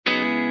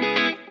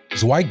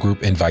Zweig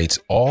Group invites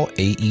all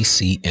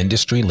AEC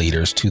industry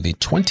leaders to the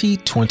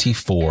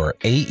 2024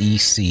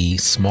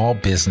 AEC Small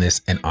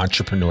Business and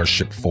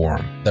Entrepreneurship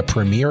Forum, the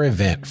premier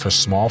event for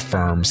small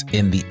firms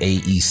in the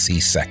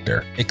AEC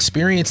sector.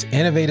 Experience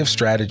innovative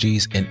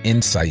strategies and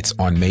insights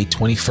on May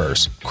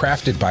 21st,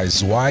 crafted by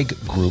Zweig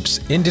Group's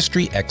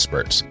industry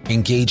experts.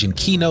 Engage in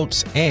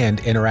keynotes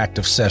and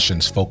interactive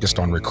sessions focused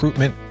on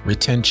recruitment,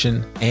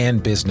 retention,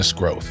 and business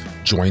growth.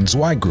 Join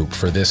Zweig Group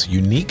for this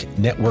unique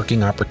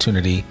networking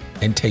opportunity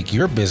and take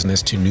your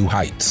business to new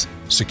heights.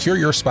 Secure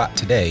your spot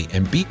today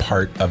and be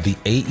part of the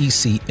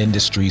AEC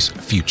industry's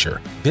future.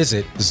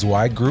 Visit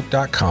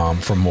zweiggroup.com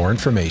for more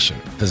information.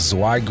 The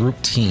Zweig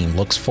Group team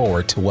looks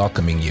forward to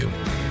welcoming you.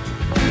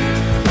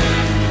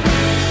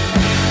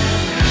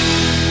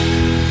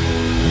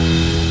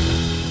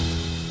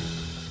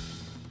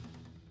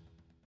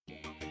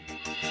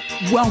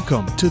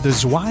 Welcome to the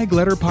Zweig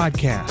Letter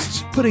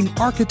Podcasts, putting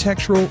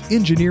architectural,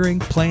 engineering,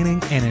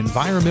 planning, and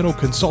environmental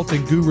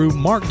consulting guru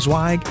Mark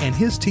Zweig and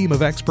his team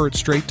of experts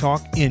straight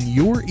talk in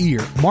your ear.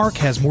 Mark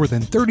has more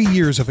than 30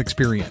 years of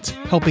experience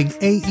helping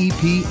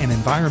AEP and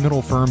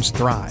environmental firms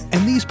thrive,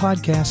 and these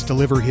podcasts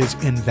deliver his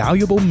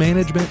invaluable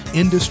management,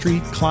 industry,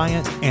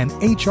 client, and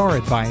HR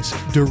advice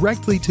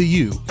directly to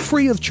you,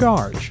 free of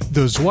charge.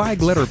 The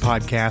Zweig Letter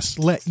Podcasts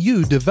let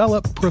you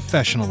develop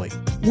professionally,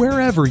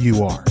 wherever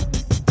you are.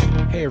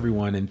 Hey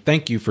everyone, and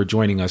thank you for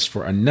joining us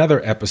for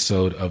another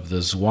episode of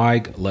the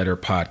Zweig Letter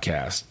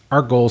Podcast.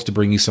 Our goal is to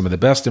bring you some of the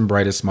best and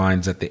brightest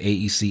minds that the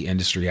AEC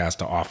industry has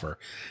to offer.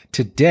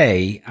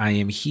 Today, I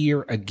am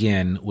here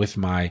again with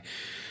my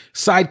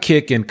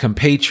sidekick and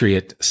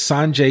compatriot,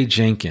 Sanjay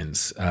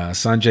Jenkins.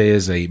 Sanjay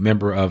is a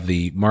member of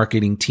the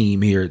marketing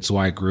team here at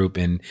Zweig Group,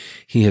 and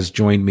he has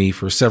joined me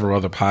for several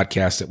other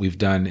podcasts that we've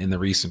done in the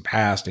recent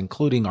past,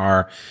 including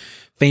our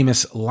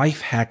famous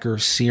Life Hacker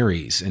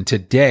series. And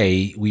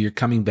today we are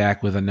coming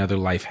back with another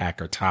Life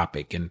Hacker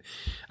topic. And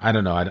I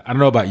don't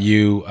know about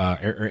you,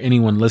 or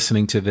anyone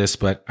listening to this,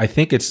 but I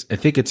think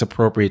it's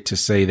appropriate to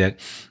say that,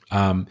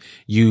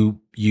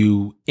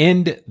 you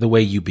end the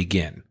way you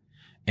begin.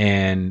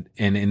 And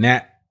in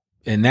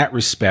that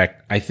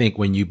respect, I think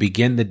when you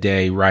begin the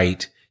day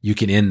right, you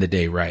can end the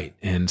day right.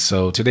 And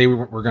so today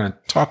we're going to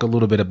talk a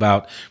little bit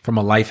about, from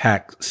a life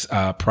hack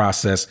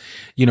process,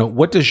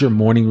 what does your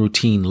morning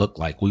routine look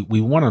like?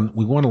 We want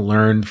to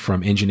learn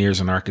from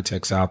engineers and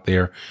architects out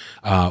there,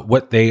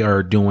 what they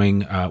are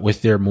doing,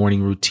 with their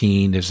morning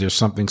routine. Is there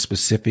something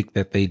specific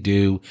that they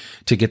do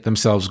to get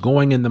themselves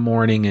going in the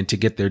morning and to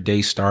get their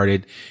day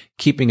started?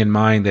 Keeping in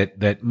mind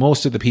that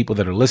most of the people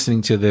that are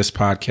listening to this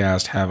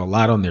podcast have a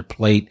lot on their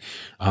plate.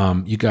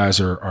 You guys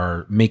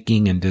are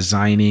making and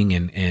designing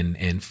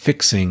and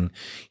fixing,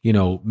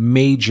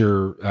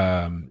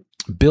 major,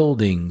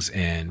 buildings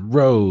and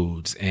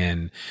roads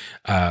and,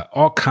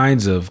 all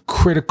kinds of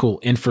critical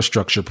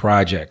infrastructure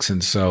projects.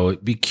 And so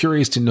be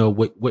curious to know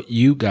what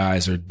you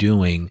guys are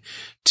doing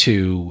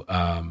to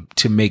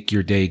make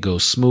your day go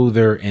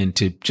smoother and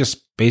to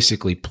just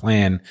basically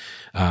plan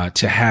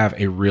to have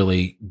a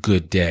really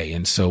good day.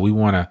 And so we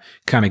want to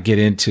kind of get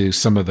into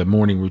some of the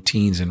morning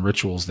routines and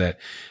rituals that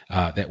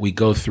we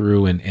go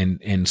through,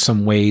 and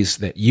some ways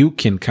that you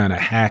can kind of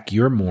hack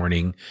your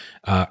morning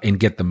and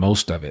get the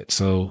most of it.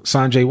 So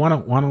Sanjay, why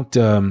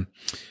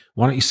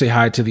don't you say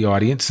hi to the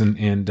audience,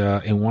 and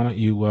why don't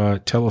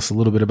you tell us a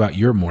little bit about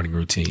your morning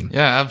routine?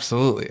 Yeah,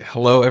 absolutely.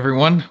 Hello,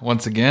 everyone.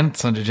 Once again,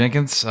 Sanjay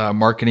Jenkins,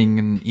 marketing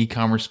and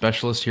e-commerce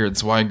specialist here at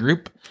Zweig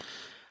Group.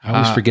 I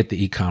always forget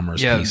the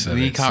e-commerce piece of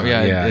it.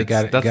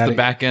 That's the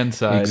back end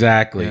side.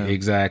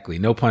 Exactly.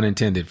 No pun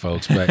intended,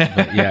 folks. But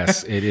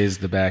yes, it is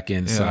the back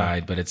end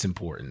side, but it's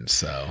important.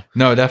 So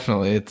no,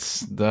 definitely, it's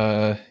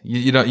the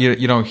you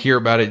don't hear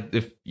about it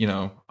if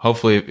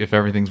hopefully if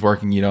everything's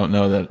working, you don't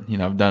know that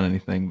I've done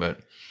anything. But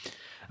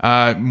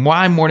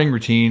my morning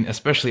routine,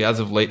 especially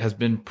as of late, has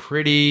been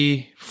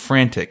pretty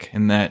frantic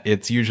in that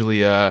it's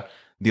usually the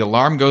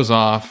alarm goes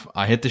off,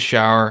 I hit the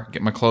shower,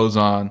 get my clothes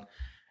on.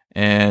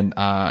 And,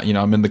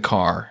 I'm in the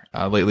car.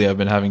 Lately I've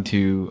been having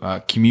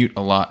to, commute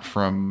a lot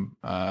from,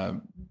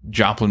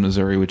 Joplin,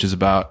 Missouri, which is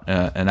about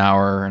an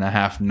hour and a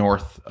half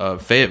north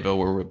of Fayetteville,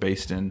 where we're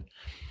based in,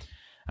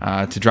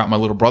 to drop my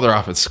little brother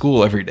off at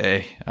school every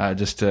day,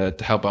 just to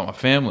help out my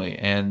family.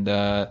 And,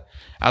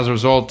 as a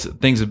result,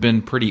 things have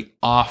been pretty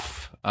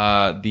off,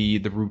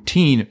 the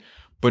routine.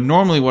 But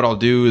normally what I'll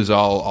do is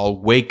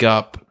I'll wake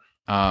up,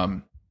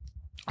 I'll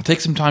take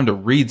some time to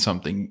read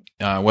something,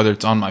 whether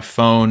it's on my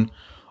phone,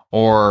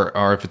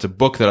 or if it's a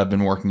book that I've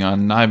been working on.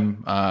 And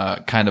I'm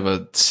kind of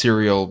a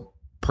serial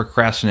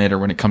procrastinator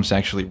when it comes to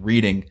actually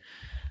reading,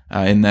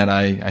 in that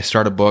I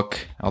start a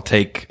book, I'll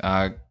take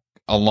a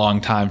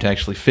long time to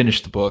actually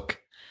finish the book,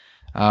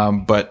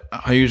 but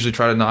I usually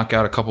try to knock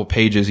out a couple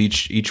pages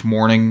each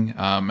morning,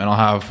 and I'll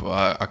have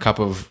a cup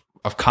of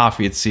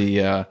coffee. It's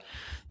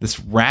this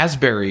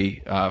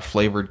raspberry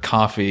flavored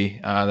coffee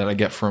that I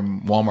get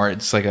from Walmart.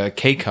 It's like a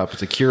K-cup.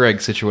 It's a Keurig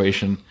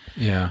situation.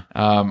 Yeah.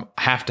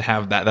 Have to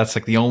have that. That's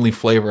like the only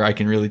flavor I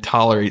can really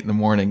tolerate in the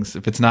mornings.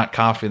 If it's not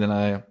coffee, then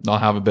I'll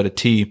have a bit of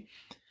tea.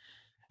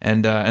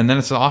 and then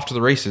it's off to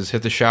the races.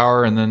 Hit the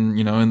shower, and then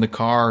in the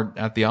car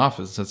at the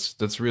office.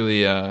 That's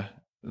really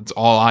that's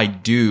all I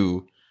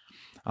do.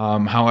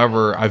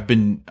 However, I've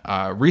been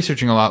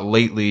researching a lot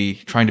lately,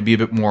 trying to be a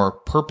bit more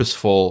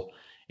purposeful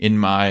in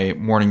my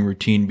morning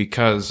routine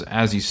because,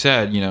 as you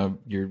said,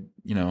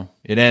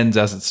 it ends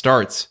as it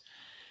starts,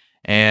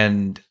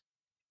 and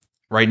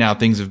right now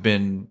things have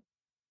been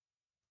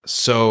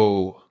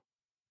so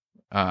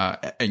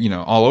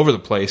all over the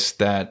place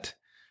that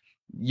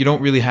you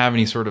don't really have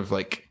any sort of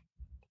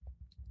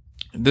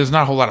there's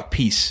not a whole lot of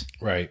peace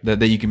right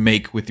that you can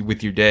make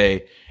with your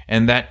day,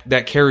 and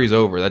that carries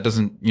over. That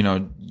doesn't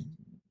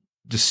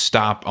just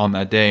stop on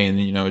that day and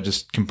then it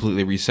just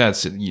completely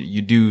resets.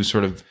 You do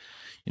sort of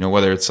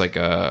whether it's like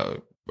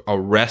a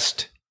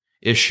rest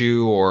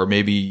issue or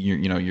maybe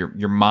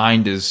your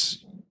mind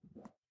is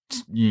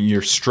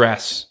your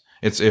stress.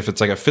 If it's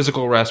like a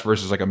physical rest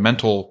versus like a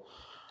mental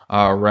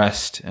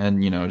rest,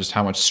 and just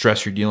how much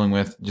stress you're dealing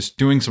with. Just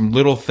doing some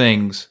little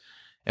things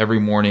every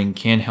morning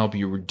can help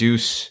you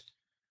reduce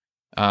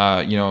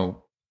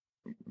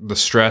the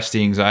stress,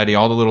 the anxiety,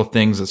 all the little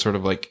things that sort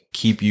of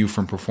keep you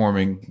from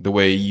performing the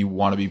way you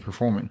want to be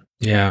performing.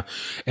 Yeah.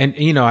 And,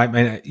 I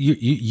mean,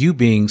 you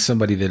being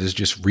somebody that has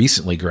just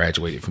recently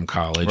graduated from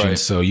college. Right. And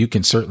so you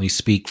can certainly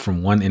speak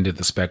from one end of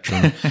the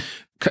spectrum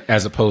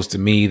as opposed to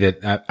me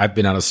that I've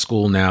been out of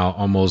school now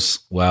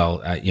almost,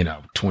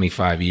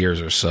 25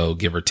 years or so,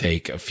 give or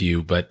take a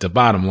few. But the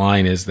bottom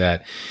line is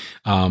that,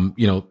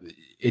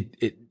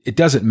 it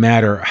doesn't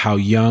matter how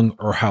young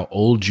or how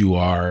old you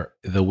are.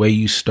 The way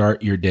you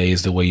start your day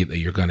is the way that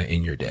you're going to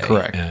end your day.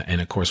 Correct.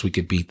 And of course, we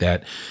could beat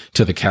that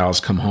till the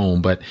cows come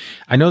home. But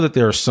I know that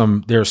there are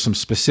some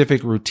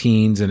specific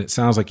routines, and it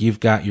sounds like you've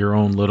got your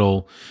own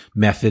little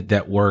method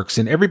that works.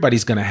 And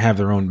everybody's going to have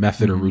their own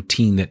method or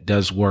routine that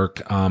does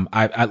work.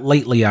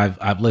 Lately,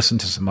 I've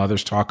listened to some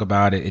others talk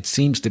about it. It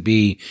seems to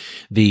be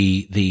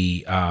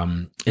the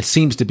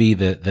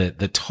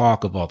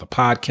talk of all the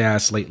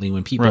podcasts lately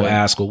when people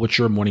ask, well, what's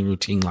your morning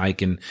routine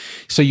like? And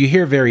so you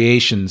hear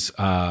variations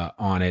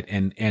on it.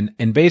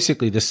 And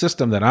basically the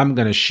system that I'm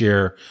going to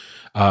share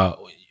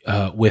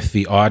with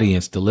the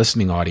audience, the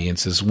listening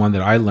audience, is one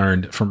that I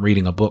learned from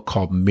reading a book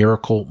called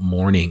Miracle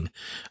Morning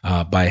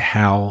by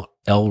Hal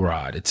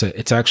Elrod.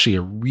 It's actually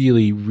a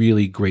really,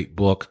 really great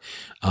book.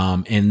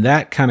 And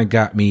that kind of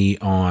got me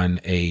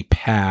on a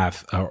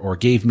path or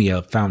gave me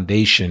a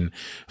foundation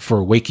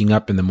for waking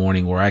up in the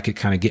morning where I could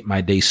kind of get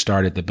my day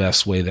started the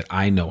best way that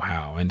I know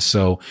how. And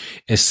so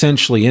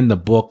essentially in the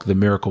book, The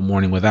Miracle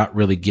Morning, without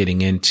really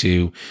getting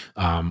into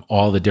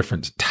all the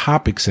different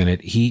topics in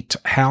it,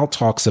 Hal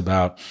talks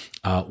about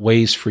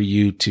ways for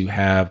you to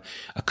have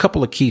a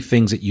couple of key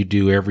things that you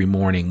do every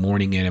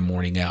morning in and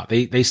morning out.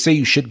 They say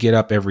you should get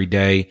up every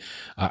day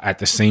at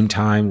the same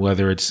time,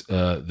 whether it's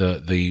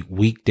the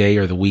weekday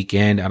or the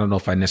weekend. I don't know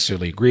if I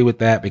necessarily agree with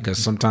that, because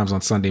sometimes on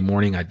Sunday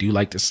morning I do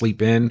like to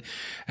sleep in,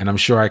 and I'm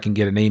sure I can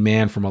get an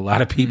amen from a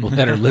lot of people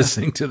that are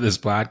listening to this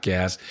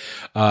podcast.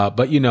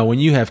 But when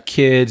you have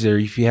kids or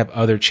if you have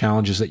other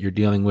challenges that you're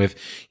dealing with,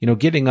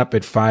 getting up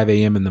at 5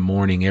 a.m. in the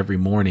morning every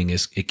morning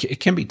it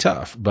can be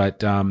tough,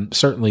 but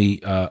certainly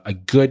a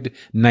good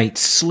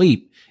night's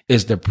sleep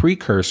is the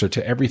precursor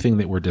to everything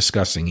that we're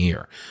discussing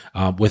here.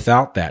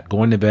 Without that,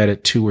 going to bed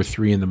at 2 or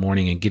 3 in the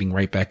morning and getting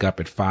right back up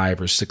at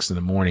 5 or 6 in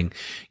the morning,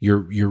 you're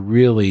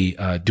really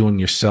doing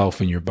yourself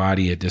and your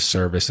body a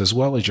disservice, as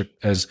well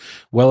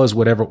as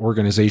whatever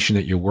organization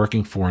that you're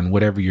working for and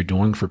whatever you're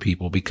doing for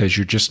people, because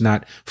you're just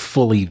not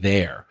fully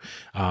there.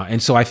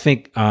 And so I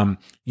think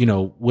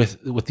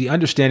with the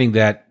understanding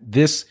that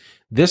this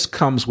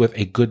comes with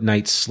a good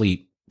night's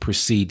sleep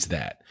precedes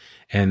that.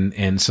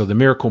 And so the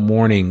Miracle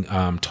Morning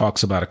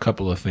talks about a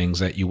couple of things: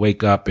 that you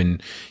wake up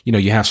and,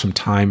 you have some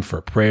time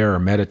for prayer or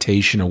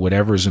meditation or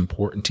whatever is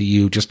important to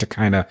you, just to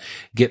kind of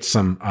get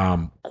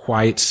some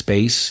quiet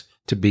space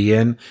to be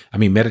in. I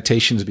mean,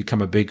 meditation has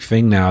become a big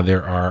thing now.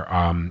 There are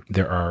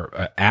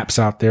apps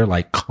out there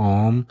like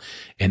Calm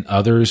and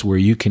others where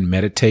you can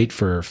meditate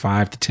for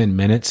 5 to 10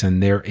 minutes.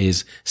 And there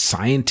is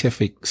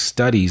scientific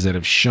studies that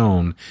have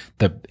shown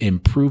the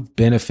improved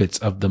benefits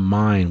of the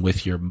mind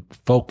with your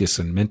focus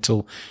and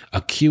mental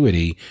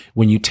acuity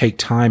when you take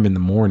time in the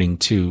morning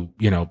to,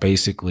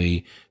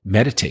 basically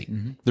meditate.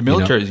 Mm-hmm. The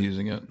military is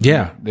using it.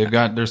 Yeah. They've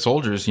got their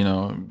soldiers,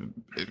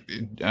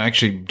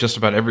 actually just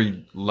about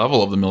every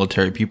level of the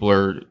military, people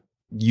are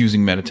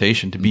using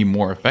meditation to be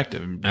more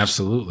effective.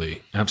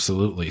 Absolutely.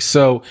 Absolutely.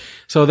 So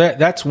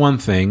that's one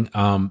thing.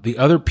 The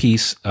other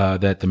piece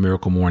that the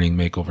Miracle Morning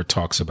Makeover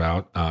talks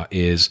about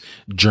is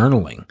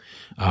journaling,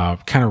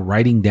 kind of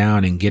writing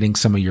down and getting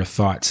some of your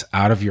thoughts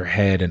out of your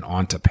head and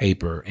onto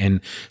paper.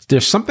 And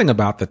there's something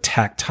about the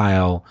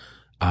tactile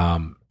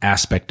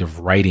aspect of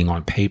writing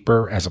on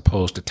paper as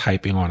opposed to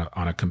typing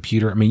on a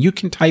computer. I mean, you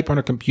can type on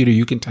a computer,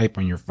 you can type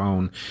on your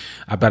phone,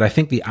 but I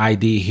think the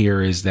idea here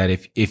is that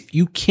if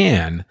you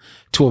can,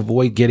 to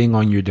avoid getting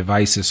on your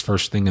devices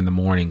first thing in the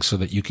morning, so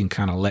that you can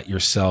kind of let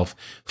yourself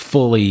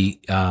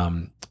fully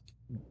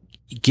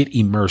get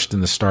immersed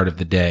in the start of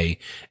the day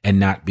and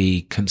not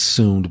be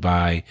consumed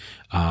by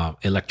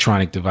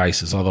electronic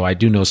devices. Although I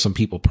do know some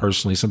people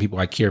personally, some people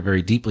I care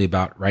very deeply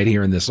about right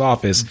here in this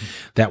office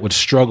that would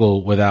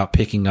struggle without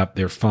picking up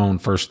their phone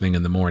first thing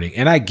in the morning.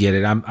 And I get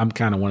it. I'm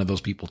kind of one of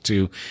those people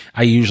too.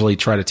 I usually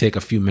try to take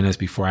a few minutes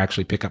before I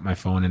actually pick up my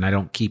phone, and I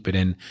don't keep it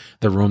in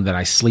the room that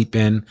I sleep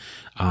in.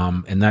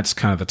 And that's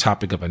kind of the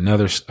topic of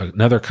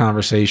another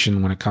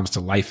conversation when it comes to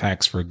life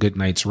hacks for a good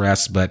night's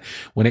rest. But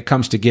when it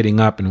comes to getting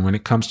up and when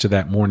it comes to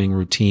that morning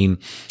routine,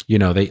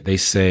 they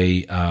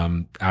say,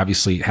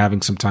 obviously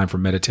having some time for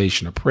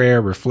meditation or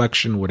prayer,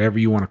 reflection, whatever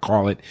you want to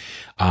call it,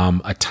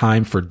 a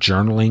time for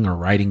journaling or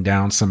writing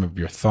down some of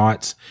your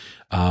thoughts,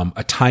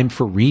 a time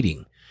for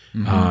reading.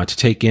 To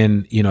take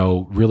in,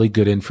 really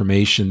good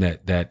information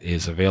that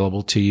is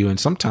available to you. And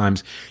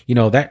sometimes,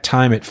 that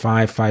time at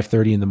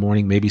 5:30 in the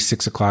morning, maybe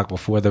 6 o'clock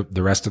before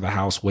the rest of the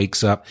house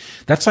wakes up,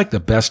 that's like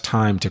the best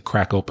time to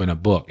crack open a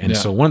book. And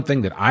so one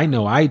thing that I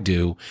know I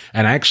do,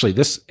 and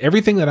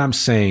everything that I'm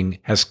saying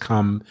has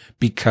come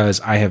because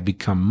I have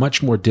become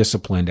much more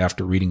disciplined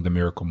after reading The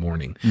Miracle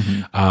Morning.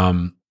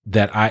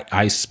 That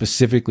I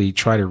specifically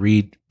try to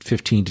read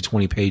 15 to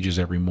 20 pages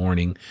every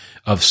morning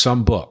of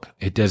some book.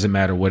 It doesn't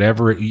matter,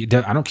 whatever. I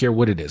don't care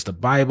what it is. The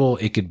Bible,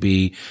 it could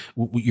be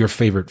your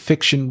favorite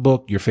fiction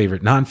book, your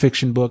favorite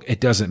nonfiction book.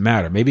 It doesn't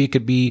matter. Maybe it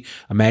could be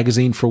a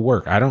magazine for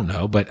work. I don't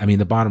know. But I mean,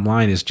 the bottom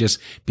line is just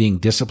being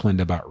disciplined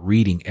about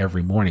reading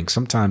every morning.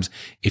 Sometimes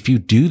if you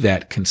do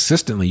that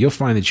consistently, you'll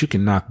find that you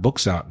can knock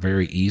books out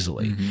very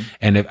easily.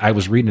 And if I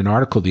was reading an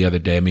article the other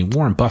day, I mean,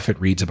 Warren Buffett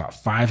reads about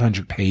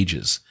 500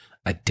 pages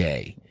a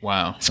day.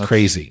 Wow. It's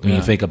crazy when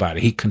you think about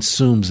it. He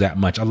consumes that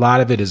much. A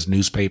lot of it is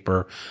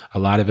newspaper. A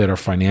lot of it are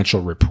financial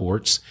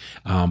reports.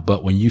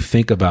 But when you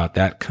think about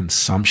that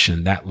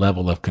consumption, that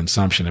level of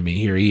consumption, I mean,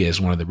 here he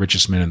is, one of the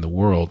richest men in the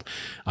world.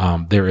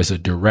 There is a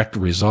direct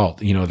result.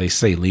 They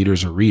say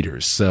leaders are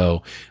readers.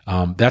 So,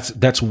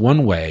 that's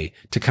one way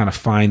to kind of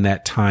find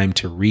that time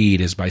to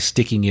read, is by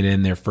sticking it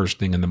in there first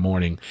thing in the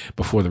morning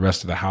before the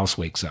rest of the house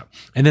wakes up.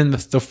 And then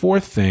the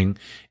fourth thing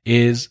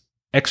is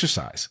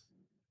exercise.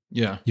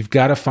 Yeah. You've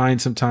got to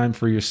find some time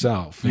for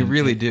yourself. You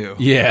really do.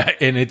 Yeah.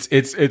 And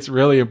it's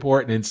really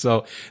important. And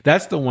so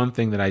that's the one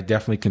thing that I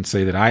definitely can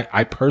say that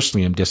I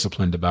personally am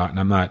disciplined about. And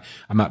I'm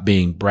not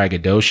being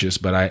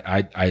braggadocious, but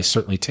I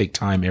certainly take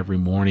time every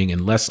morning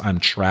unless I'm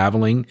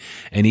traveling.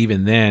 And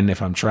even then,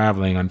 if I'm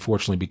traveling,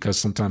 unfortunately, because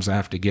sometimes I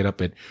have to get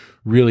up at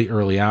really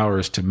early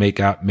hours to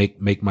make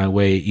my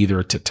way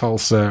either to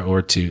Tulsa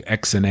or to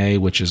XNA,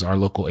 which is our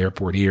local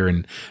airport here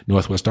in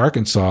Northwest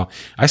Arkansas.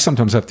 I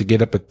sometimes have to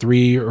get up at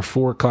 3 or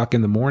 4 o'clock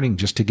in the morning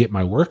just to get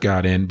my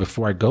workout in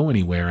before I go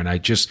anywhere. And I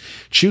just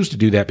choose to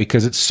do that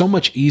because it's so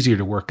much easier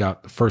to work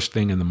out the first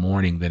thing in the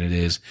morning than it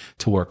is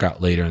to work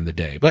out later in the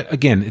day. But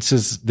again, this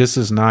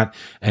is not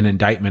an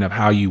indictment of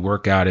how you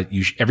work out.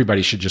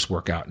 Everybody should just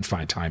work out and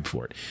find time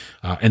for it.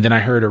 And then I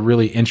heard a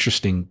really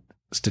interesting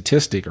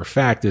statistic or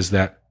fact is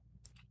that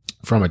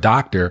from a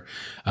doctor,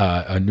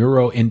 a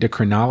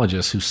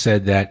neuroendocrinologist, who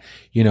said that,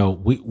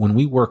 when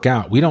we work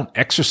out, we don't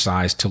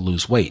exercise to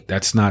lose weight.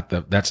 That's not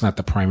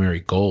the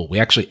primary goal. We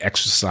actually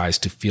exercise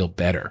to feel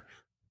better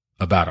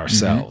about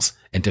ourselves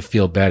and to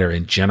feel better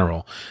in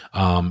general.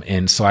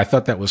 And so I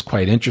thought that was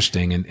quite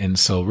interesting. And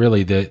so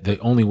really the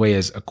only way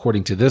is,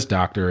 according to this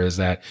doctor, is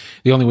that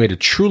the only way to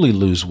truly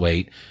lose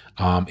weight,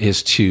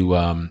 is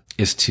to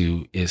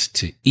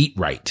eat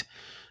right.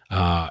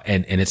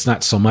 And it's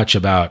not so much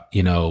about,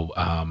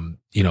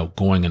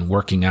 going and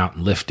working out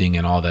and lifting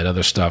and all that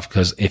other stuff.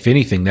 Cause if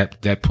anything,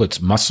 that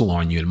puts muscle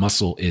on you, and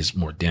muscle is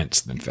more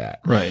dense than fat.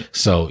 Right.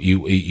 So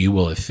you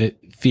will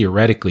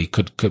theoretically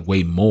could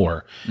weigh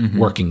more,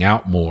 working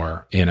out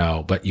more,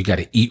 but you got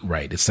to eat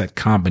right. It's that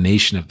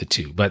combination of the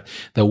two. But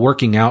the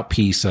working out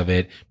piece of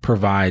it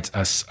provides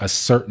a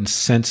certain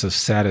sense of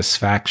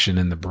satisfaction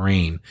in the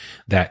brain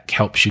that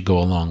helps you go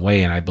a long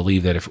way. And I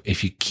believe that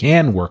if you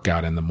can work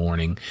out in the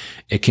morning,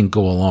 it can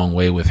go a long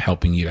way with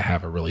helping you to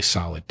have a really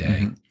solid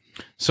day.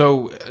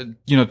 So,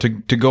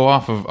 to go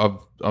off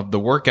of the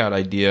workout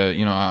idea,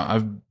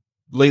 I've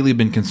lately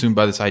been consumed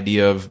by this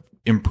idea of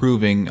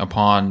improving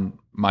upon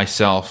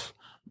myself,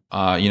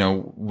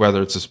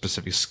 whether it's a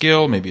specific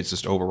skill, maybe it's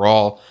just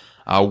overall,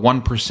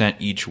 1%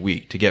 each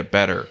week to get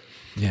better.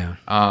 Yeah.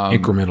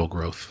 Incremental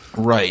growth.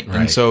 Right.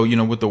 And so,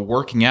 with the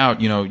working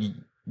out,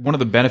 one of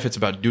the benefits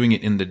about doing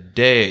it in the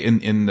day,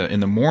 in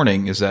the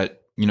morning, is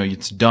that,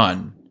 it's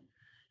done.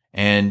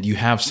 And you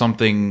have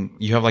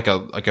like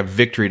a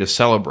victory to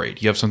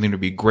celebrate. You have something to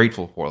be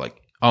grateful for.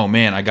 Like, oh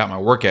man, I got my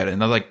workout in.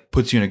 And that like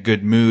puts you in a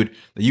good mood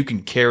that you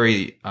can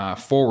carry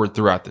forward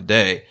throughout the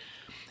day.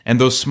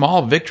 And those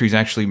small victories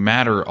actually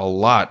matter a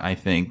lot, I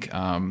think.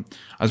 I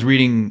was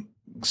reading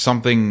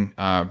something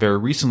very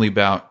recently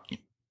about,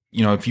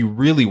 if you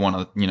really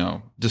want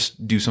to,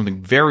 just do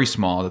something very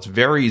small, that's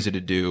very easy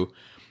to do,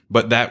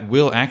 but that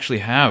will actually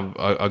have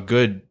a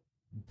good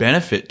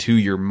benefit to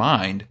your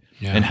mind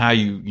and how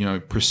you,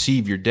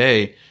 perceive your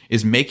day,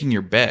 is making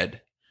your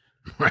bed.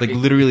 Like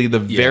literally the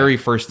very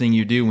first thing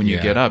you do when you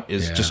get up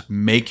is just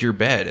make your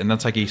bed. And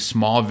that's like a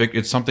small victory.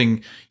 It's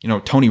something,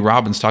 Tony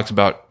Robbins talks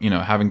about,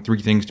 having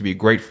 3 things to be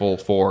grateful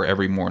for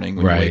every morning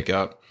when you wake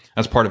up.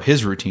 That's part of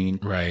his routine.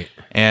 Right.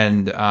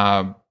 And,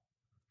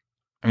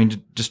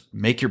 just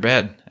make your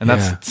bed. And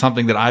that's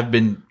something that I've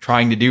been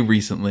trying to do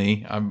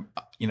recently. I'm,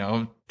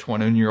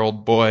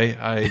 21-year-old boy.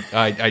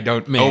 I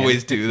don't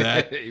always do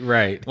that.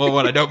 Right. Well,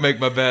 when I don't make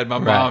my bed, my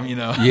mom,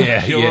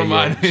 she'll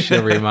remind me.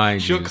 She'll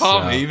remind you. She'll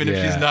call me even if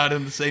she's not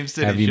in the same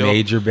city. Have you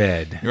made your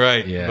bed?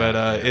 Right. Yeah.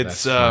 But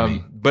it's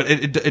but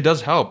it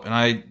does help, and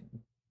I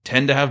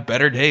tend to have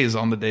better days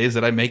on the days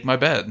that I make my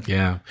bed.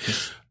 Yeah.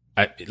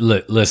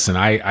 Listen,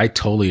 I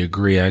totally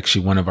agree.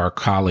 Actually, one of our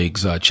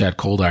colleagues, Chad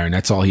Coldiron,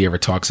 that's all he ever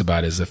talks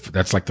about is if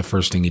that's like the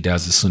first thing he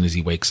does as soon as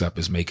he wakes up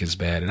is make his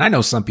bed. And I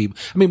know some people,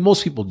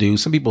 most people do.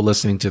 Some people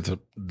listening to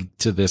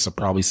this are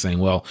probably saying,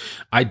 well,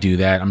 I do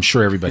that. I'm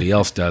sure everybody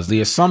else does.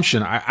 The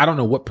assumption, I don't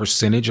know what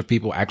percentage of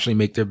people actually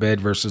make their bed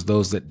versus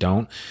those that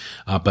don't.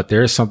 But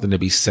there is something to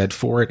be said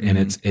for it. And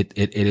it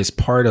is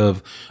part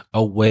of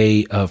a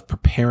way of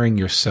preparing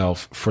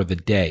yourself for the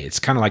day. It's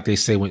kind of like they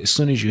say, as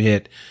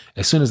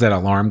soon as that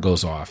alarm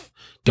goes off,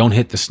 don't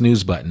hit the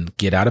snooze button,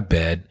 get out of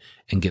bed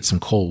and get some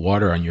cold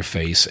water on your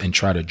face and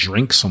try to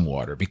drink some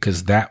water,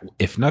 because that,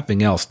 if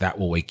nothing else, that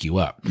will wake you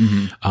up.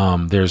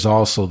 There's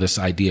also this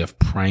idea of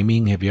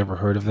priming. Have you ever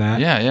heard of that?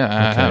 Yeah.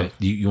 I have.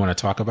 You want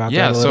to talk about that?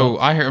 Yeah. So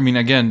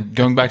again,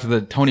 going back to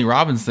the Tony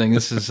Robbins thing,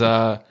 this is,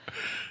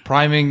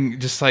 priming,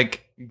 just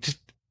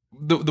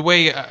the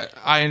way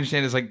I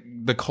understand it is like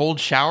the cold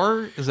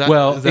shower.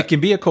 It can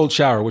be a cold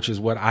shower, which is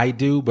what I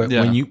do. But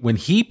when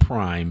he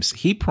primes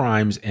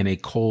in a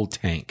cold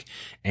tank,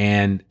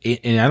 and I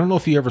don't know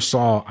if you ever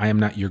saw I Am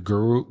Not Your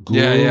Guru,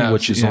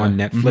 which is on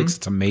Netflix.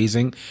 It's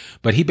amazing.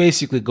 But he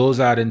basically goes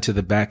out into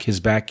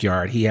his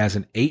backyard. He has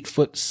an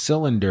 8-foot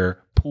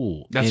cylinder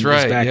pool in his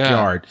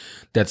backyard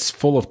that's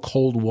full of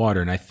cold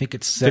water, and I think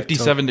it's set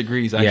 57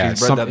 degrees. I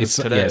actually read that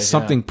today. Yeah,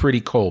 something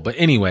pretty cold. But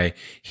anyway,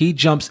 he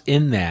jumps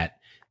in that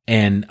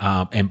and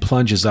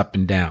plunges up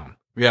and down.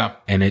 Yeah.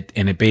 And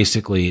it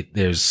basically,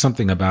 there's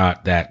something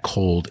about that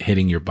cold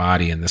hitting your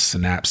body and the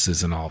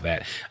synapses and all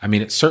that.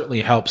 It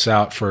certainly helps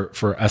out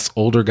for us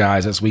older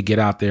guys as we get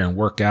out there and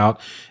work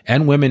out,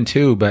 and women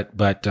too. But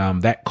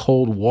that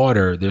cold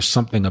water, there's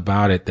something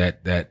about it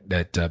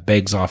that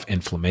begs off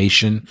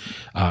inflammation,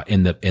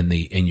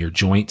 in your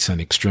joints and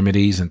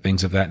extremities and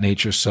things of that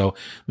nature. So,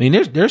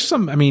 there's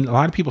some, a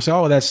lot of people say,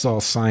 oh, that's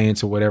all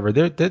science or whatever.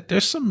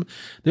 There's some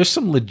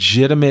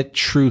legitimate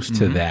truth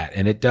to that.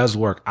 And it does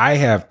work. I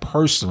have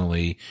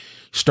personally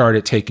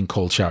started taking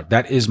cold shower.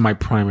 That is my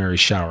primary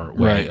shower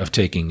way of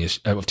taking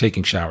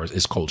showers,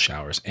 is cold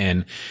showers.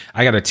 And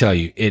I got to tell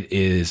you, it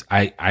is,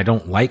 I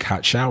don't like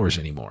hot showers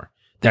anymore.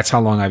 That's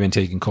how long I've been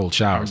taking cold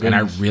showers, and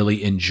I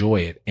really enjoy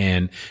it.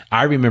 And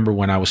I remember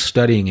when I was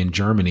studying in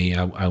Germany,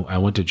 I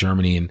went to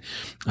Germany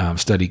and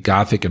studied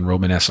Gothic and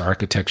Romanesque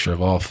architecture of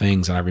all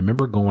things. And I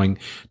remember going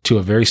to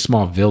a very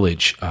small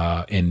village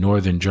in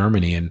northern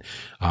Germany, and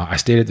I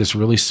stayed at this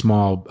really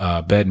small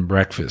bed and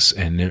breakfast,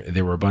 and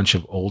there were a bunch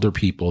of older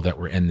people that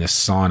were in this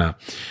sauna,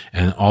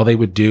 and all they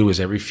would do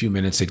is every few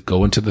minutes they'd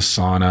go into the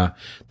sauna,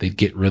 they'd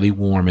get really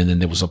warm, and then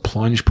there was a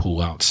plunge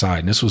pool outside,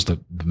 and this was the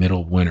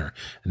middle of winter,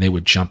 and they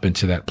would jump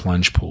into that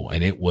plunge pool,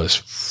 and it was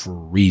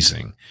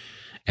freezing.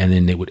 And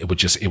then it would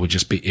just,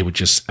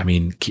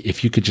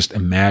 if you could just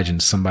imagine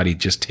somebody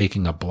just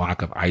taking a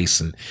block of ice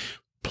and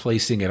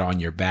placing it on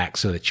your back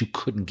so that you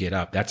couldn't get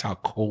up. That's how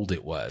cold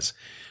it was.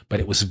 But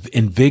it was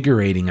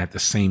invigorating at the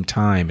same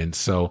time. And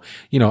so,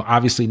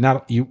 obviously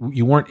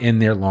you weren't in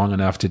there long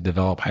enough to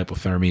develop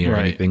hypothermia or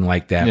anything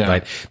like that. Yeah.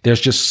 But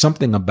there's just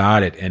something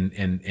about it.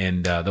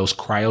 And those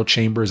cryo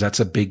chambers, that's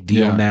a big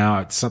deal now.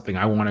 It's something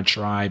I want to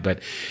try.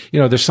 But,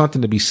 there's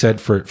something to be said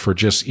for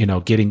just,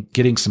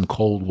 getting some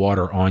cold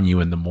water on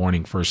you in the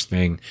morning first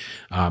thing,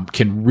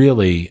 can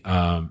really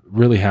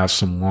have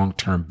some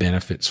long-term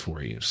benefits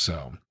for you.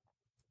 So.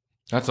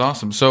 That's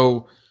awesome.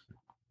 So,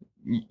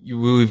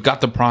 we've got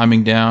the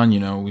priming down,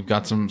 we've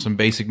got some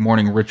basic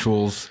morning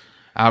rituals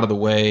out of the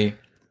way.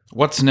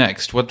 What's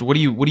next? What do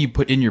you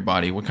put in your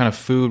body? What kind of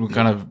food, what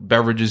kind of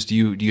beverages do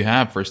you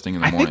have first thing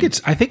in the morning?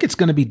 I think it's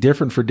going to be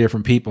different for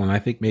different people, and I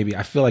think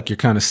I feel like you're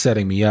kind of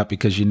setting me up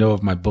because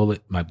of my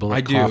bullet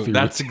coffee. Do.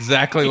 That's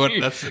exactly what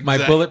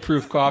my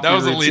bulletproof coffee. That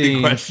was routine. A leading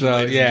question.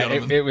 So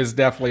it was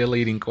definitely a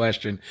leading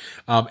question.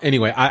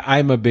 Anyway,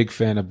 I'm a big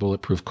fan of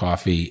bulletproof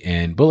coffee,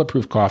 and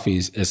bulletproof coffee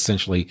is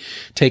essentially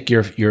take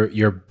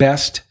your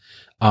best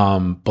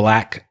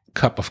black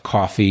cup of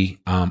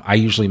coffee. I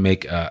usually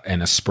make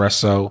an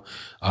espresso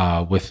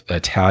with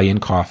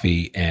Italian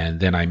coffee, and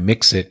then I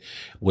mix it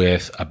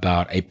with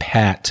about a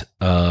pat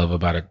of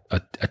about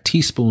a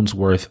teaspoon's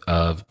worth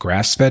of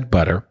grass-fed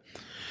butter,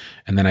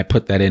 and then I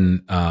put that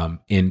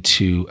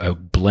into a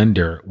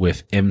blender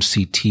with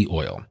MCT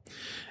oil.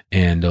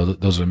 And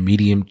those are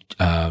medium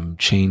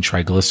chain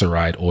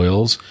triglyceride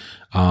oils.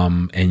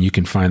 And you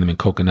can find them in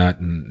coconut,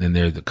 and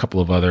there's a couple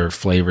of other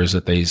flavors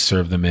that they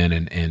serve them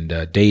in.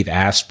 And Dave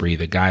Asprey,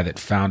 the guy that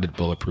founded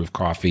Bulletproof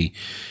Coffee,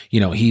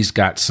 he's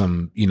got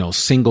some,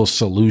 single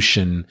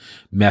solution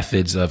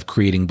methods of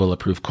creating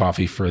bulletproof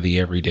coffee for the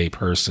everyday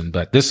person.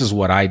 But this is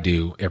what I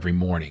do every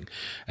morning.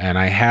 And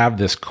I have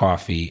this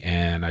coffee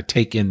and I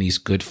take in these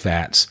good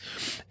fats.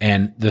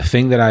 And the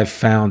thing that I've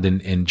found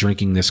in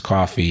drinking this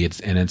coffee,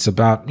 it's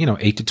about,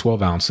 8 to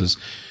 12 ounces,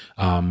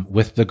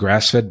 with the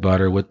grass-fed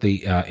butter, with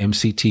the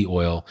MCT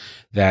oil,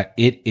 that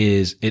it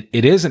is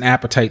an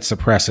appetite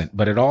suppressant,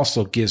 but it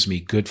also gives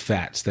me good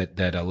fats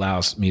that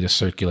allows me to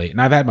circulate.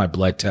 And I've had my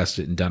blood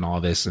tested and done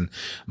all this, and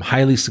I'm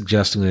highly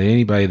suggesting that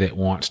anybody that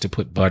wants to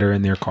put butter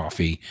in their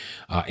coffee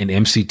and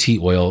MCT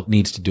oil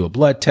needs to do a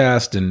blood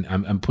test. And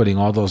I'm putting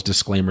all those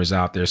disclaimers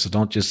out there, so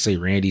don't just say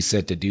Randy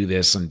said to do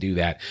this and do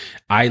that.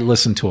 I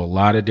listen to a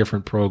lot of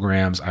different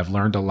programs. I've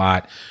learned a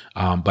lot,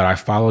 but I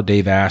follow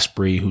Dave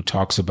Asprey, who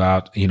talks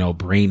about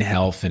brain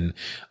health, and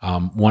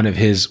one of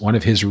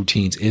his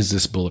routines is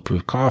this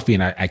bulletproof coffee.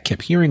 And I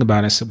kept hearing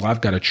about it. I said, well, I've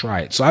got to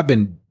try it. So I've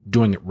been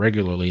doing it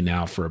regularly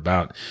now for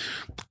about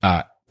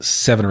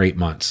 7 or 8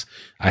 months.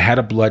 I had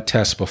a blood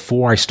test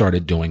before I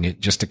started doing it,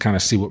 just to kind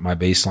of see what my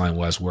baseline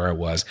was, where I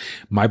was.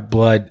 My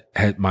blood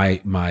had my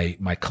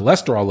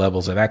cholesterol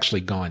levels have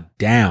actually gone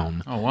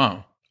down. Oh,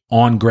 wow.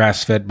 On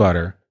grass-fed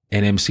butter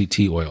and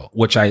MCT oil,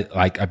 which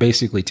I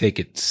basically take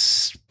it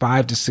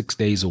 5 to 6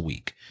 days a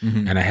week.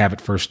 Mm-hmm. And I have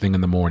it first thing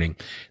in the morning.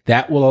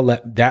 That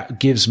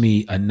gives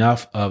me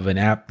enough of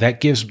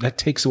that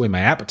takes away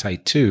my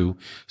appetite too.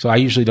 So I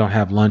usually don't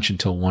have lunch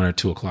until 1 or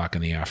 2 o'clock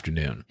in the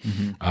afternoon.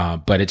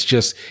 Mm-hmm. But it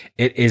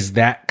is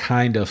that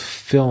kind of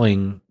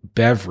filling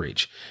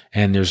beverage,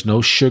 and there's no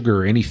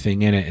sugar or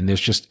anything in it. And I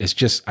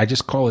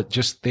just call it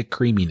just thick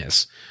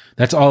creaminess.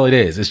 That's all it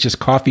is. It's just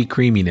coffee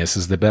creaminess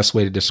is the best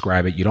way to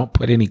describe it. You don't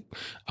put any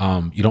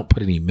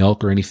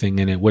milk or anything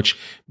in it, which,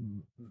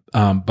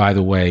 by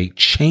the way,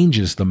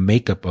 changes the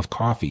makeup of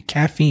coffee.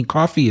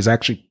 Coffee is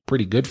actually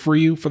pretty good for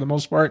you for the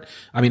most part.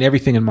 I mean,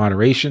 everything in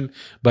moderation,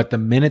 but the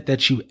minute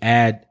that you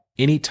add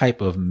any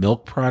type of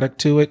milk product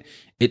to it,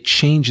 it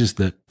changes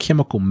the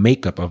chemical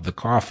makeup of the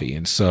coffee.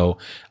 And so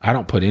I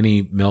don't put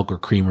any milk or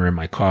creamer in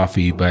my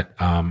coffee, but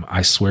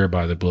I swear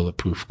by the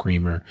bulletproof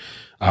coffee.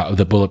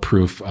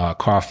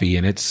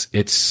 And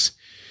it's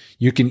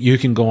you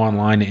can go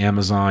online to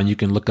Amazon. You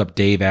can look up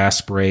Dave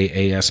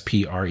Asprey,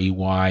 Asprey,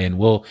 and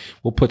we'll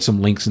put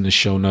some links in the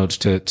show notes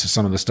to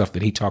some of the stuff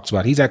that he talks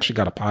about. He's actually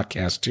got a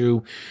podcast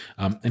too.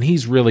 And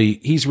he's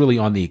really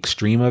on the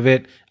extreme of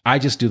it. I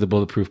just do the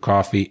bulletproof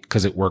coffee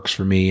because it works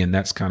for me, and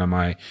that's kind of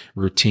my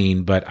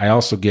routine. But I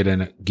also get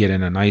in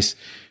a nice,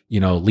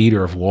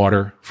 liter of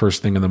water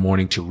first thing in the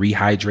morning to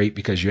rehydrate,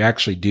 because you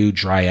actually do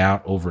dry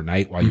out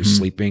overnight while you're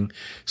sleeping.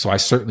 So I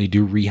certainly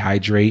do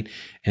rehydrate.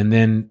 And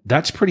then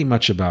that's pretty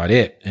much about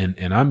it.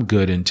 And I'm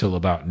good until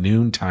about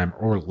noontime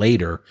or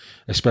later,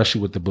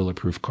 especially with the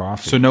bulletproof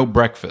coffee. So no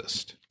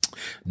breakfast.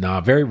 No,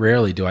 very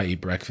rarely do I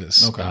eat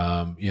breakfast. Okay.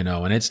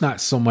 And it's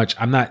not so much,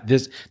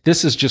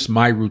 this is just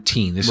my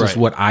routine. This is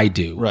what I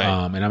do. Right.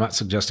 And I'm not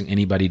suggesting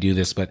anybody do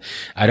this, but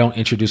I don't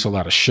introduce a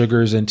lot of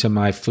sugars into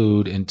my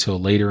food until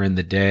later in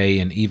the day.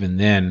 And even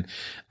then,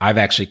 I've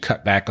actually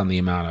cut back on the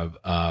amount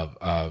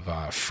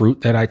of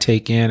fruit that I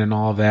take in and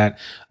all of that.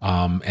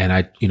 And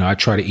I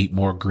try to eat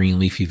more green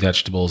leafy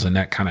vegetables, and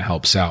that kind of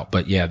helps out.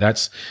 But yeah,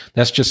 that's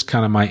just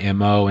kind of my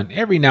MO. And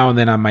every now and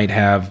then I might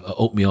have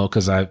oatmeal,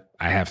 because I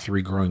have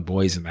 3 growing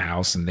boys in the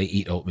house and they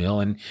eat oatmeal.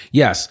 And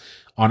yes,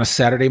 on a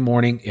Saturday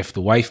morning, if the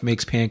wife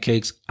makes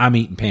pancakes, I'm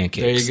eating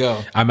pancakes. There you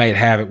go. I might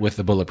have it with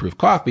the bulletproof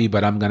coffee,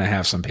 but I'm going to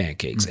have some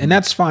pancakes. And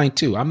that's fine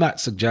too. I'm not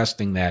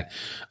suggesting that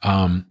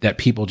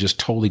people just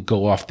totally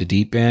go off the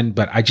deep end,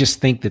 but I just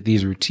think that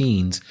these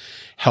routines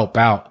help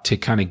out to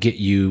kind of get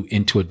you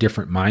into a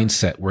different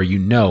mindset where,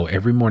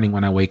 every morning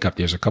when I wake up,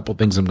 there's a couple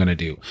things I'm going to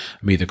do.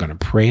 I'm either going to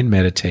pray and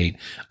meditate.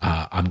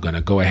 I'm going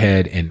to go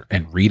ahead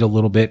and read a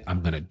little bit.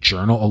 I'm going to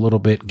journal a little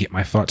bit, get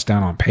my thoughts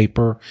down on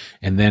paper.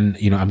 And then,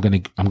 I'm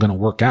going to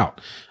work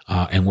out,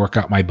 and work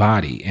out my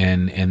body.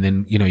 And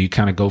then, you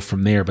kind of go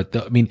from there. But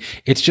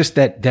it's just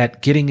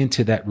that getting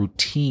into that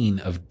routine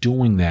of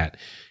doing that,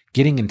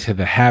 getting into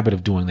the habit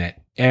of doing that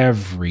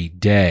every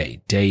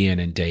day, day in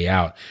and day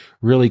out,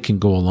 really can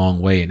go a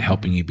long way in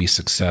helping you be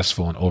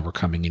successful and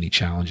overcoming any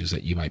challenges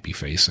that you might be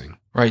facing.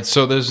 Right.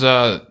 So there's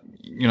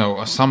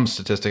some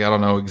statistic, I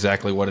don't know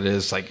exactly what it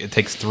is, like it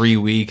takes 3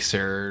 weeks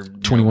or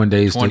 21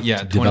 days to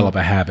develop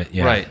a habit.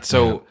 Yeah. Right.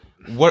 So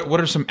what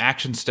are some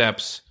action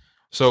steps?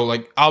 So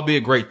like, I'll be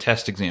a great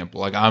test example.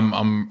 Like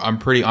I'm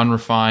pretty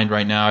unrefined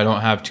right now. I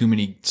don't have too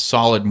many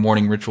solid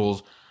morning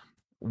rituals.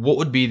 What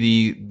would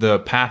be the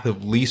path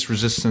of least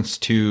resistance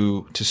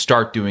to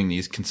start doing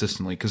these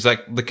consistently? Because like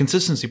the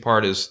consistency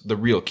part is the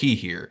real key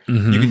here.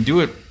 Mm-hmm. You can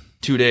do it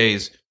 2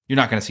 days, you're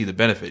not going to see the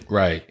benefit.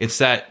 Right. It's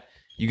that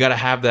you got to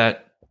have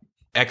that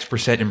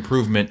X%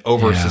 improvement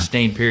over a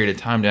sustained period of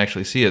time to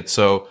actually see it.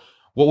 So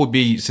what would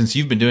be, since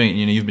you've been doing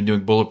it, you've been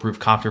doing bulletproof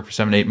coffee for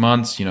 7 to 8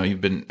 months, you've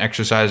been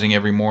exercising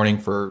every morning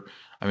for,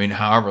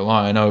 however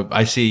long. I know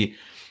I see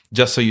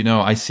just so you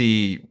know, I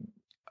see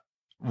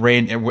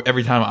Randy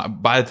every time.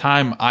 By the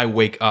time I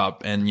wake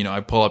up and I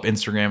pull up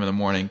Instagram in the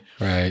morning,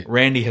 right,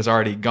 Randy has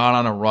already gone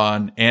on a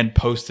run and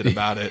posted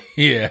about it.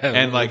 Yeah,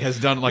 and like has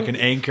done like an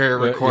anchor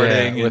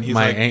recording. Yeah, and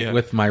he's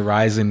with my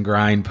rise and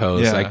grind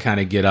post, Yeah. I kind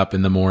of get up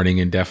in the morning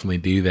and definitely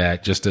do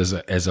that just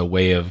as a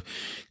way of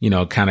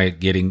kind of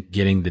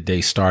getting the day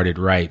started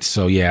right.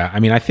 So yeah, I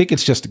mean, I think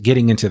it's just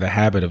getting into the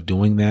habit of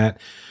doing that.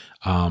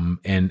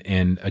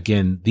 And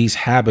again, these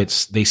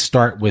habits, they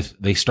start with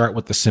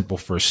the simple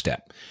first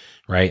step,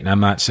 right? And I'm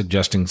not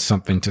suggesting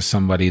something to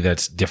somebody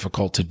that's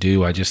difficult to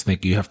do. I just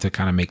think you have to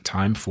kind of make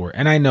time for it.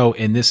 And I know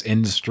in this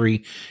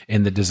industry,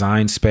 in the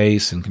design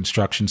space and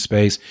construction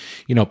space,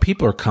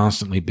 people are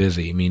constantly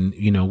busy. I mean,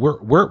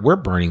 we're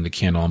burning the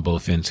candle on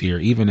both ends here,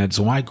 even at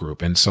Zwei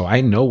Group. And so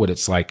I know what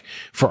it's like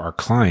for our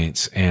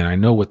clients, and I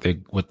know what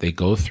they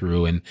go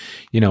through. And,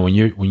 when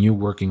you're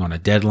working on a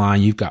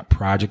deadline, you've got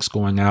projects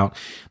going out,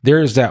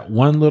 there is that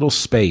one little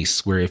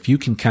space where if you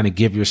can kind of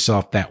give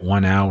yourself that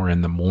 1 hour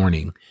in the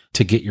morning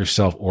to get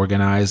yourself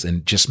organized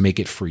and just make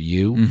it for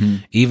you,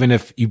 even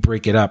if you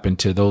break it up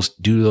into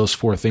do those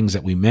 4 things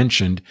that we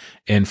mentioned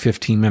in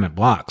 15-minute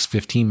blocks,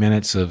 15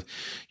 minutes of,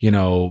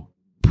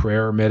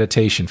 prayer or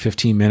meditation,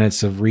 15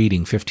 minutes of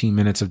reading, 15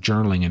 minutes of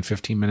journaling, and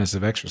 15 minutes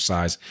of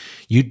exercise.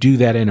 You do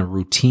that in a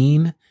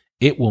routine,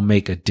 it will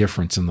make a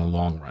difference in the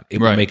long run.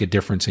 It will make a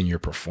difference in your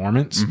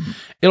performance.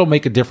 It'll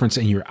make a difference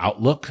in your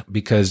outlook,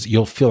 because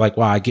you'll feel like,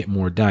 wow, I get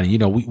more done.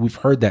 We've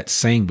heard that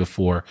saying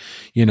before,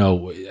 in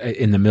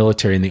the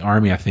military, in the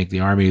Army, I think the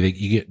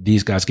Army,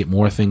 these guys get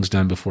more things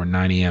done before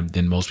 9 a.m.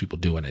 than most people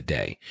do in a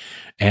day.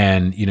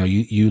 And,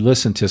 you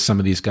listen to some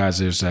of these guys.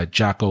 There's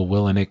Jocko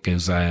Willink,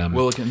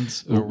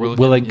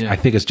 Willink. I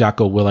think it's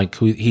Jocko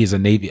Willink, he's a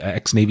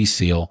ex-Navy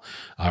SEAL,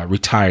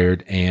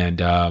 retired,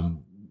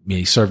 and,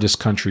 he served his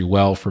country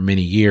well for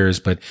many years,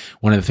 but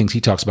one of the things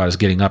he talks about is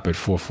getting up at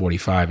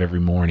 4:45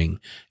 every morning,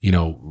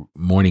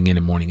 morning in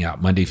and morning out,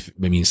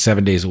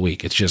 7 days a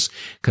week. It's just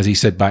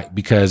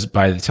because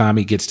by the time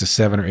he gets to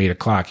 7 or 8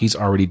 o'clock, he's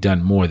already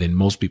done more than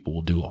most people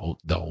will do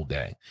the whole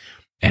day.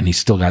 And he's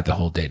still got the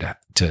whole day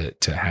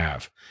to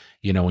have.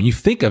 When you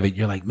think of it,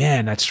 you're like,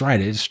 man, that's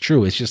right. It's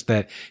true. It's just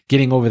that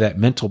getting over that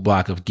mental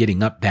block of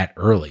getting up that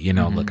early.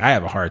 Look, I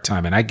have a hard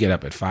time, and I get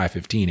up at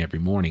 5:15 every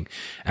morning,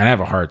 and I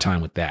have a hard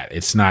time with that.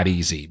 It's not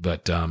easy,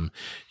 but,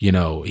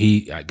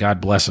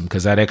 God bless him,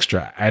 because that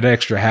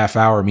extra half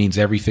hour means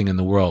everything in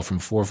the world from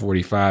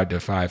 4:45 to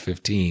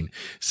 5:15.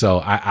 So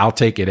I'll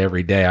take it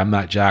every day. I'm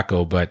not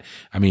Jocko, but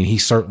I mean, he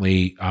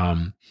certainly,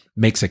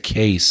 makes a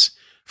case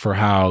for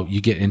how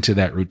you get into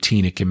that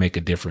routine. It can make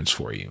a difference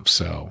for you.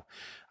 So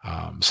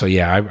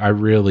yeah, I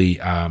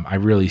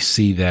really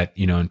see that,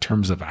 in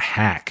terms of a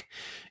hack,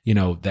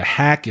 the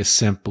hack is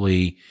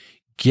simply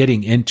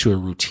getting into a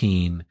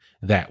routine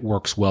that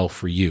works well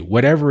for you,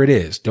 whatever it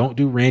is. Don't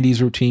do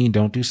Randy's routine.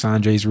 Don't do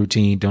Sanjay's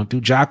routine. Don't do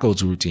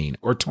Jocko's routine,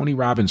 or Tony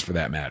Robbins for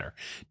that matter.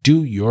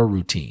 Do your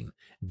routine.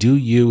 Do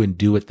you, and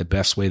do it the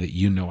best way that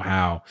you know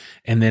how.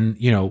 And then,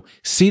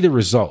 see the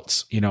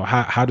results.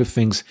 How do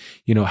things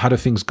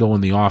go in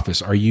the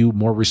office? Are you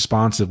more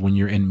responsive when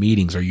you're in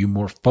meetings? Are you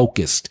more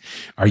focused?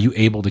 Are you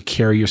able to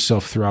carry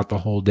yourself throughout the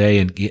whole day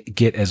and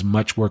get as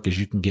much work as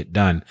you can get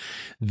done?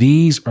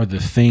 These are the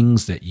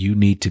things that you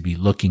need to be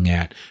looking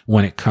at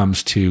when it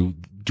comes to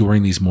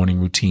during these morning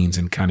routines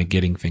and kind of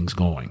getting things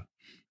going.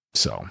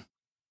 So,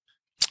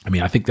 I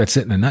mean, I think that's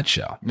it in a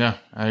nutshell. Yeah,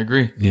 I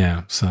agree.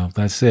 Yeah. So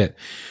that's it.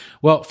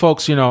 Well,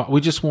 folks, we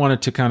just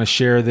wanted to kind of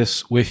share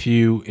this with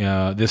you,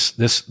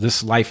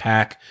 this life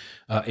hack,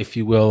 if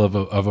you will,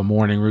 of a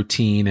morning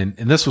routine. And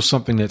this was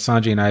something that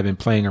Sanjay and I have been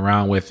playing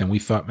around with, and we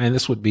thought, man,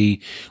 this would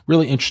be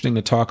really interesting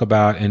to talk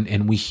about.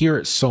 And we hear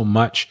it so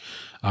much.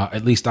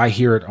 At least I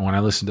hear it when I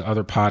listen to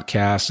other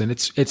podcasts, and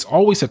it's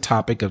always a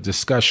topic of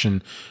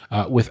discussion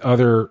with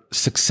other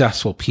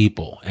successful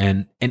people.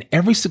 And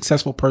every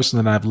successful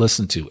person that I've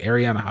listened to,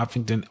 Arianna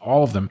Huffington,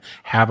 all of them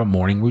have a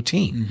morning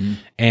routine.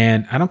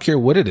 And I don't care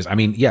what it is. I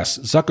mean, yes,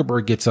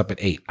 Zuckerberg gets up at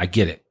 8. I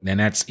get it. And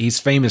he's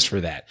famous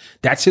for that.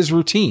 That's his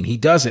routine. He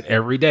does it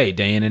every day,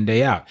 day in and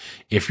day out.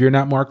 If you're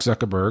not Mark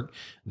Zuckerberg,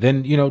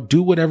 then,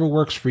 do whatever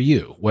works for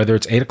you, whether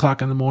it's 8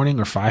 o'clock in the morning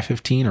or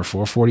 5:15 or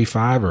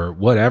 4:45 or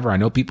whatever. I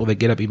know people that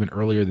get up even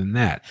earlier than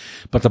that,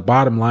 but the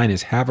bottom line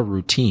is have a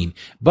routine.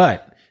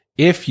 But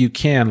if you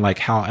can, like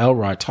Hal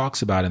Elrod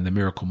talks about in the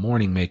Miracle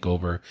Morning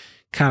Makeover,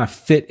 kind of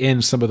fit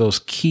in some of those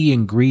key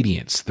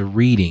ingredients, the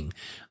reading,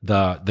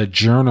 the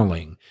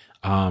journaling,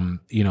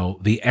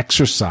 the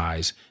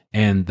exercise,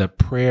 and the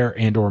prayer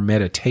and or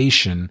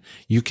meditation,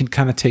 you can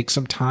kind of take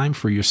some time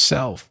for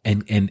yourself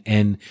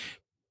and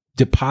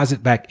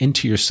deposit back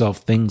into yourself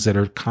things that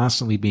are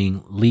constantly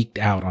being leaked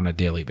out on a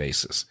daily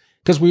basis.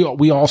 Because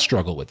we all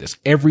struggle with this.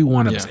 Every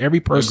one of us, every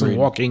person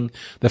walking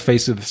the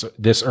face of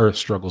this earth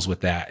struggles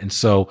with that. And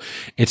so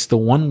it's the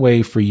one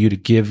way for you to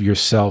give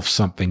yourself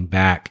something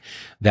back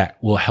that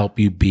will help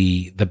you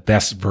be the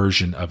best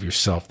version of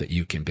yourself that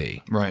you can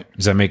be. Right.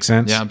 Does that make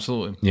sense? Yeah,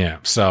 absolutely. Yeah.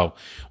 So,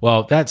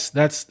 well,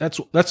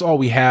 that's all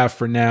we have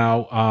for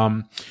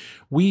now.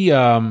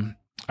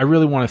 I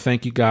really want to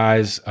thank you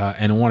guys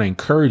and I want to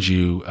encourage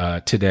you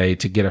today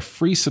to get a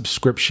free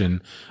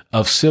subscription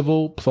of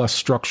Civil plus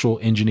Structural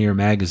Engineer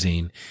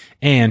magazine.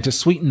 And to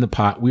sweeten the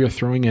pot, we are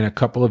throwing in a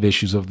couple of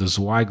issues of the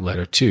Zweig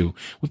Letter too.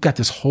 We've got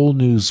this whole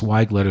new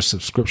Zweig Letter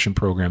subscription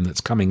program that's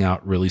coming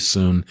out really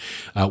soon,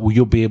 where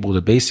you'll be able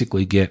to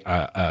basically get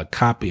a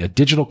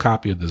digital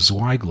copy of the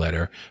Zweig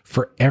Letter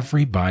for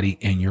everybody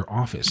in your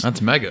office.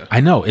 That's mega.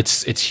 I know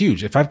it's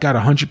huge. If I've got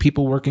 100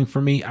 people working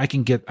for me, I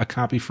can get a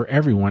copy for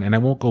everyone and I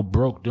won't go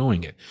broke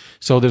doing it.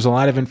 So there's a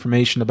lot of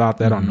information about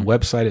that on the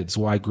website at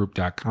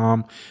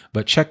zweigroup.com,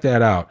 but check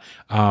that out.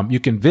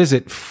 You can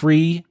visit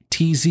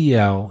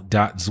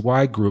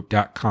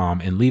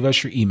freetzl.zweigroup.com and leave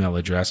us your email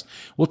address.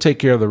 We'll take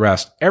care of the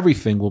rest.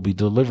 Everything will be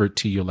delivered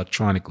to you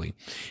electronically.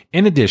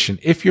 In addition,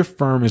 if your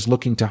firm is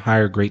looking to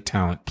hire great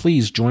talent,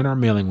 please join our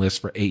mailing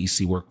list for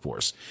AEC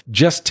Workforce.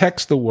 Just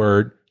text the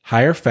word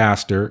hire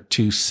faster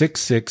to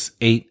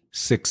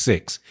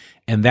 66866,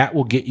 and that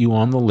will get you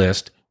on the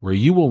list where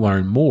you will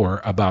learn more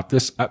about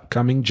this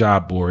upcoming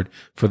job board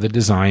for the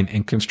design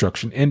and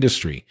construction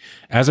industry.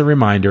 As a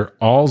reminder,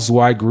 all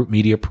Zweig Group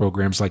media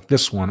programs like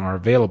this one are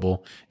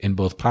available in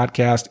both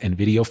podcast and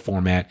video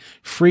format,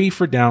 free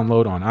for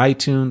download on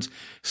iTunes,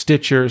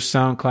 Stitcher,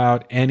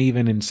 SoundCloud, and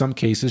even in some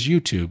cases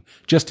YouTube,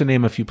 just to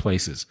name a few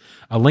places.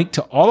 A link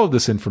to all of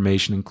this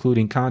information,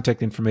 including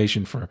contact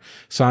information for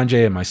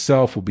Sanjay and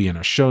myself, will be in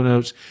our show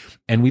notes.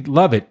 And we'd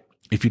love it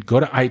if you'd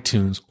go to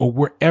iTunes or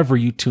wherever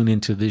you tune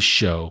into this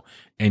show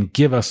and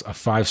give us a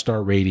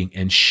 5-star rating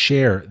and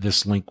share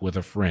this link with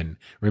a friend.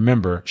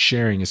 Remember,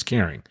 sharing is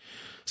caring.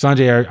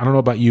 Sanjay, I don't know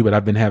about you, but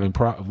I've been having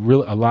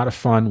a lot of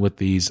fun with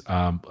these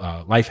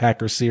Life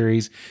Hacker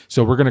series.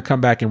 So we're going to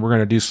come back and we're going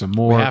to do some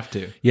more. We have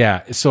to.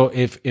 Yeah. So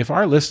if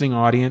our listening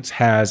audience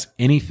has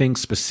anything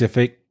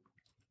specific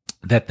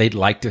that they'd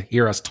like to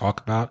hear us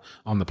talk about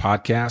on the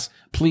podcast,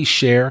 please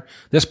share.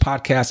 This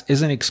podcast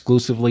isn't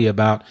exclusively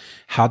about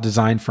how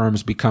design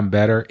firms become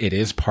better. It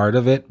is part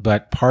of it,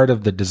 but part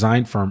of the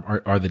design firm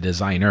are the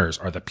designers,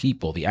 are the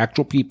people, the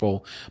actual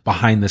people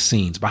behind the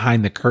scenes,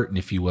 behind the curtain,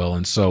 if you will.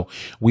 And so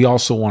we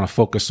also want to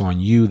focus on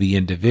you, the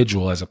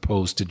individual, as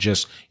opposed to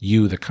just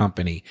you, the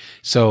company.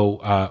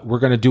 So we're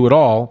going to do it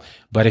all.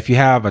 But if you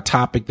have a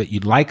topic that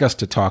you'd like us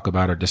to talk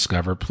about or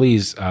discover,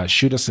 please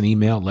shoot us an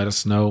email. Let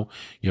us know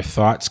your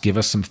thoughts. Give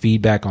us some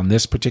feedback on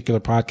this particular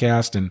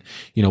podcast. And,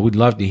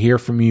 we'd love to hear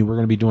from you. We're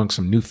going to be doing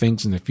some new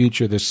things in the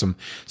future. There's some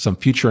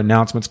future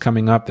announcements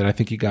coming up that I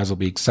think you guys will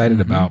be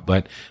excited about,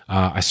 but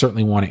I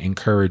certainly want to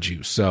encourage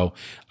you. So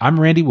I'm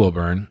Randy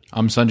Wilburn.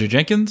 I'm Sanjay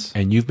Jenkins.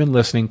 And you've been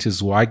listening to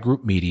Zweig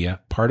Group Media,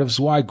 part of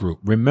Zweig Group.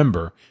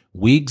 Remember,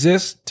 we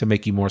exist to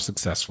make you more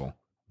successful.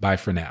 Bye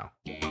for now.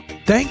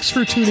 Thanks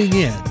for tuning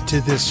in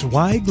to this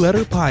Zweig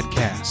Letter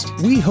podcast.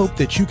 We hope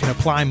that you can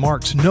apply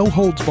Mark's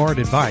no-holds-barred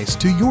advice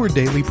to your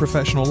daily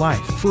professional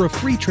life. For a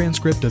free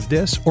transcript of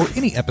this or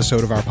any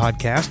episode of our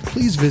podcast,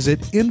 please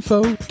visit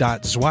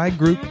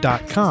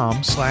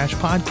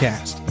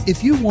info.zweigroup.com/podcast.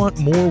 If you want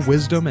more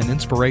wisdom and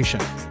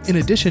inspiration, in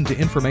addition to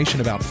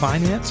information about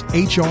finance,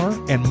 HR,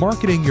 and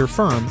marketing your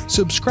firm,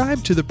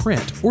 subscribe to the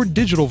print or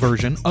digital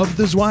version of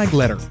the Zweig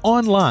Letter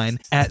online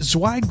at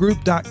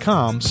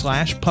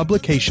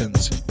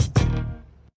zweigroup.com/publications.